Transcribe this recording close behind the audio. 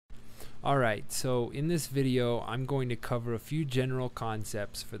Alright, so in this video I'm going to cover a few general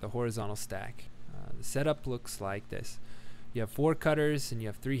concepts for the horizontal stack. The setup looks like this. You have 4 cutters and you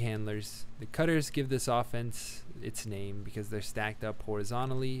have 3 handlers. The cutters give this offense its name because they're stacked up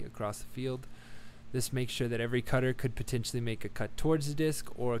horizontally across the field. This makes sure that every cutter could potentially make a cut towards the disc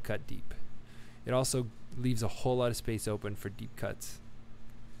or a cut deep. It also leaves a whole lot of space open for deep cuts.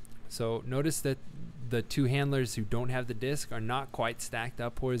 So notice that the 2 handlers who don't have the disc are not quite stacked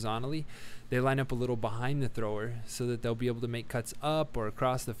up horizontally. They line up a little behind the thrower so that they'll be able to make cuts up or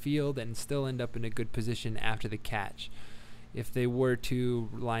across the field and still end up in a good position after the catch. If they were to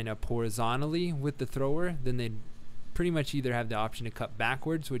line up horizontally with the thrower, then they'd pretty much either have the option to cut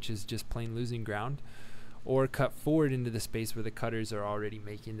backwards, which is just plain losing ground, or cut forward into the space where the cutters are already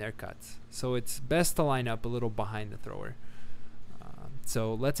making their cuts. So it's best to line up a little behind the thrower.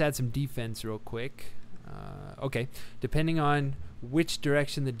 So let's add some defense real quick. Okay, depending on which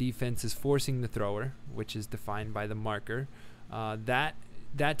direction the defense is forcing the thrower, which is defined by the marker, that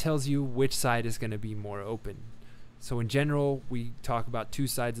tells you which side is going to be more open. So in general, we talk about 2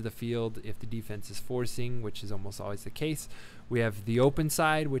 sides of the field if the defense is forcing, which is almost always the case. We have the open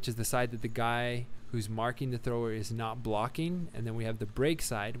side, which is the side that the guy who's marking the thrower is not blocking, and then we have the break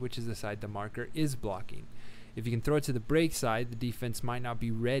side, which is the side the marker is blocking. If you can throw it to the break side, the defense might not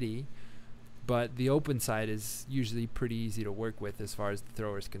be ready, but the open side is usually pretty easy to work with as far as the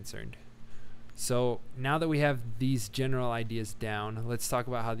thrower is concerned. So now that we have these general ideas down, let's talk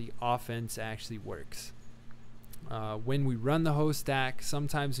about how the offense actually works. When we run the hose stack,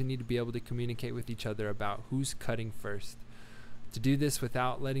 sometimes we need to be able to communicate with each other about who's cutting first. To do this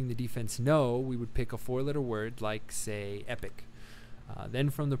without letting the defense know, we would pick a 4-letter word like, say, EPIC. Then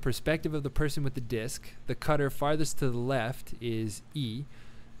from the perspective of the person with the disc, the cutter farthest to the left is E,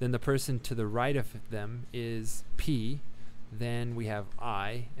 then the person to the right of them is P, then we have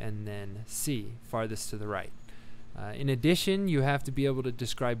I, and then C, farthest to the right. In addition, you have to be able to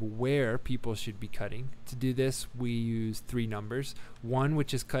describe where people should be cutting. To do this, we use 3 numbers. 1,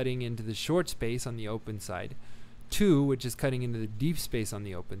 which is cutting into the short space on the open side. 2, which is cutting into the deep space on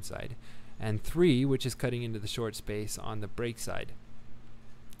the open side. And 3, which is cutting into the short space on the break side.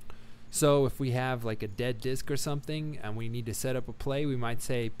 So if we have like a dead disc or something and we need to set up a play, we might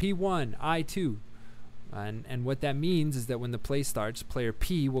say P1, I2. And what that means is that when the play starts, player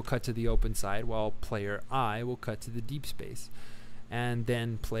P will cut to the open side while player I will cut to the deep space. And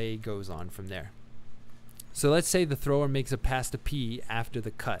then play goes on from there. So let's say the thrower makes a pass to P after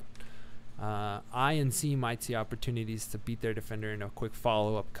the cut. I and C might see opportunities to beat their defender in a quick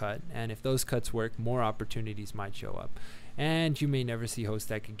follow-up cut, and if those cuts work, more opportunities might show up. And you may never see hose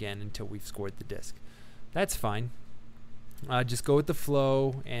stack again until we've scored the disc. That's fine. Just go with the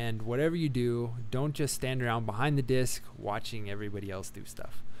flow, and whatever you do, don't just stand around behind the disc watching everybody else do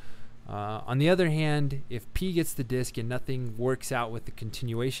stuff. On the other hand, if P gets the disc and nothing works out with the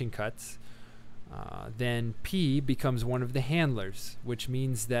continuation cuts, then P becomes one of the handlers, which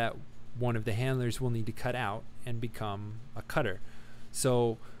means that one of the handlers will need to cut out and become a cutter.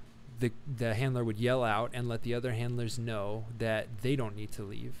 So the handler would yell out and let the other handlers know that they don't need to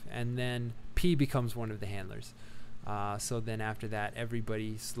leave, and then P becomes one of the handlers. So then after that,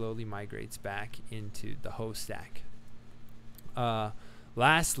 everybody slowly migrates back into the hose stack.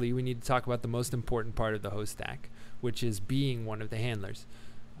 Lastly, we need to talk about the most important part of the hose stack, which is being one of the handlers.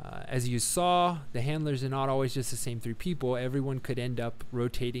 As you saw, the handlers are not always just the same 3 people. Everyone could end up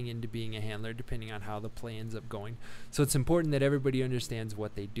rotating into being a handler depending on how the play ends up going. So it's important that everybody understands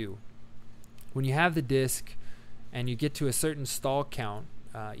what they do. When you have the disc and you get to a certain stall count,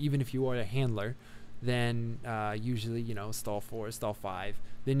 even if you are a handler, then usually, stall 4, stall 5,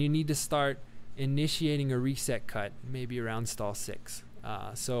 then you need to start initiating a reset cut, maybe around stall 6.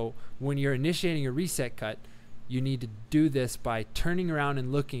 So when you're initiating a reset cut, you need to do this by turning around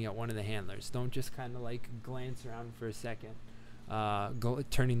and looking at one of the handlers. Don't just kind of like glance around for a second,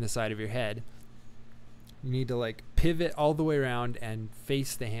 turning the side of your head. You need to like pivot all the way around and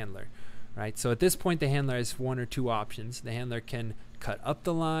face the handler, right? So at this point, the handler has 1 or 2 options. The handler can cut up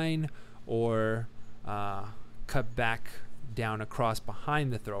the line or cut back down across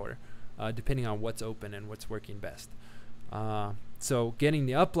behind the thrower, depending on what's open and what's working best. So getting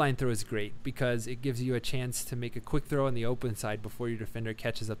the upline throw is great because it gives you a chance to make a quick throw on the open side before your defender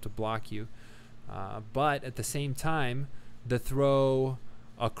catches up to block you. But at the same time, the throw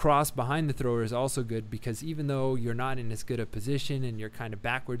across behind the thrower is also good because even though you're not in as good a position and you're kind of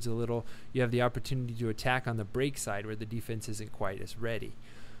backwards a little, you have the opportunity to attack on the break side where the defense isn't quite as ready.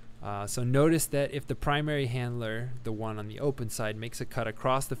 So notice that if the primary handler, the one on the open side, makes a cut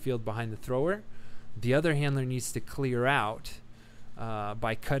across the field behind the thrower, the other handler needs to clear out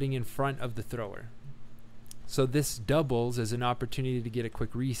by cutting in front of the thrower. So this doubles as an opportunity to get a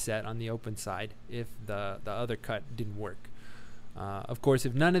quick reset on the open side if the other cut didn't work. Of course,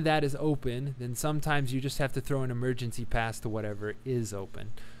 if none of that is open, then sometimes you just have to throw an emergency pass to whatever is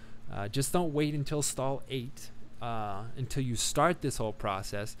open. Just don't wait until stall 8 until you start this whole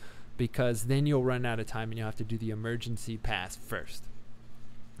process, because then you'll run out of time and you'll have to do the emergency pass first.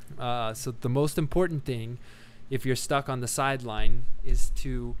 So the most important thing, if you're stuck on the sideline, is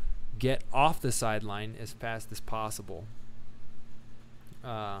to get off the sideline as fast as possible.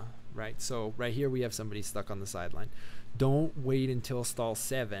 Right, so right here we have somebody stuck on the sideline. Don't wait until stall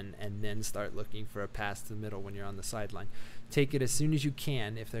 7 and then start looking for a pass to the middle when you're on the sideline. Take it as soon as you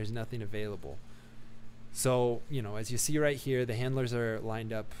can if there's nothing available. So, you know, as you see right here, the handlers are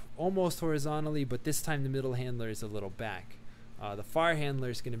lined up almost horizontally, but this time the middle handler is a little back. The far handler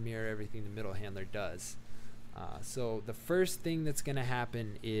is going to mirror everything the middle handler does. So the first thing that's going to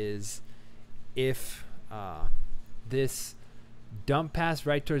happen is if this dump pass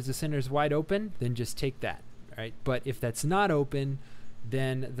right towards the center is wide open, then just take that, right? But if that's not open,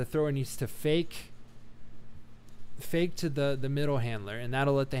 then the thrower needs to fake to the middle handler, and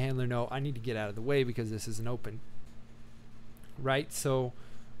that'll let the handler know, I need to get out of the way because this isn't open, right? So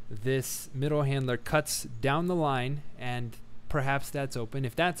this middle handler cuts down the line, and perhaps that's open.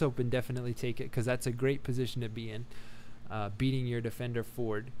 If that's open, definitely take it, because that's a great position to be in, beating your defender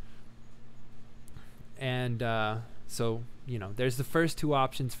forward. And so, you know, there's the first two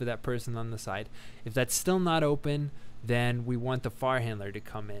options for that person on the side. If that's still not open, then we want the far handler to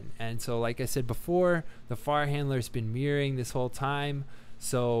come in. And so, like I said before, the far handler's been mirroring this whole time.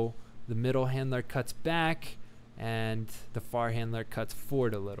 So the middle handler cuts back and the far handler cuts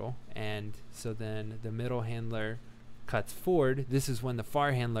forward a little. And so then the middle handler cuts forward. This is when the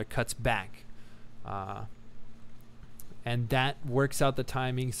far handler cuts back. And that works out the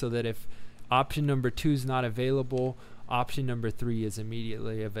timing so that if option number 2 is not available, option number 3 is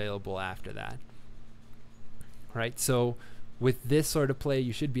immediately available after that. Right, so with this sort of play,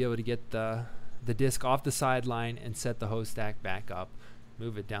 you should be able to get the disc off the sideline and set the hose stack back up,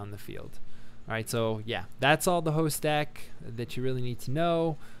 move it down the field. All right, so yeah, that's all the hose stack that you really need to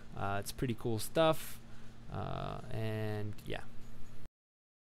know. It's pretty cool stuff, and yeah.